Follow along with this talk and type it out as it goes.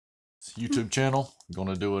YouTube channel. We're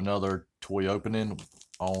going to do another toy opening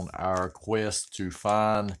on our quest to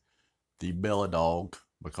find the Bella dog,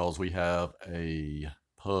 because we have a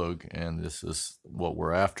pug and this is what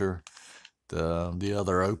we're after. The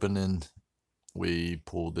other opening, we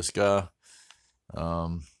pulled this guy.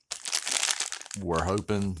 We're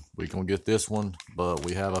hoping we can get this one, but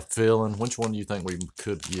we have a feeling. Which one do you think we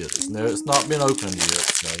could get? It's not been opened yet.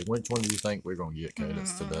 So which one do you think we're going to get,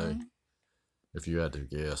 Cadence, today? If you had to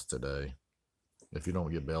guess today. If you don't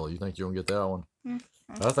get Bella, you think you're going to get that one?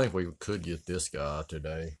 I think we could get this guy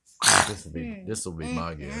today. This will be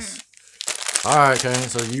my guess. Alright,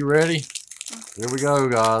 Cadence, so you ready? Here we go,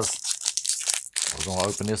 guys. We're going to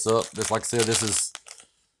open this up. Just like I said, this is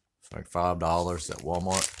like $5 at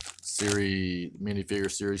Walmart. Minifigure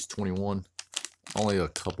series 21. Only a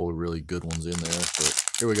couple of really good ones in there, but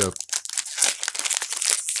here we go.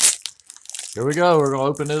 Here we go. We're gonna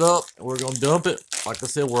open it up. We're gonna dump it. Like I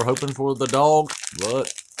said, we're hoping for the dog,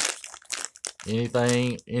 but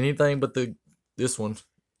anything but this one.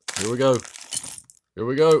 Here we go. Here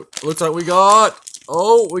we go. Looks like we got.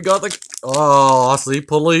 Oh, we got the. Oh, I see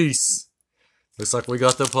police. Looks like we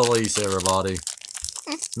got the police, everybody.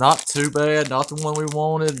 Not too bad, not the one we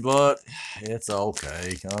wanted, but it's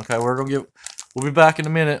okay. Okay, we'll be back in a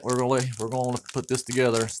minute. We're gonna put this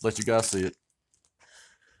together, so let you guys see it.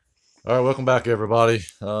 All right, welcome back, everybody.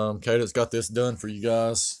 Cadence got this done for you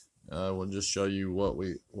guys. We'll just show you what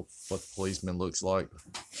the policeman looks like.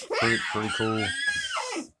 Pretty cool.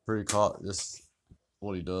 Pretty caught. Just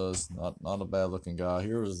what he does. Not a bad looking guy.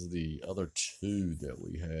 Here is the other two that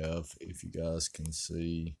we have. If you guys can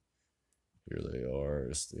see. Here they are.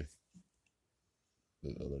 It's the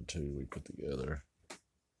other two we put together.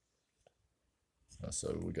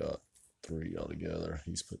 So we got 3 altogether.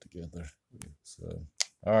 He's put together. So,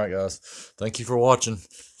 all right, guys. Thank you for watching.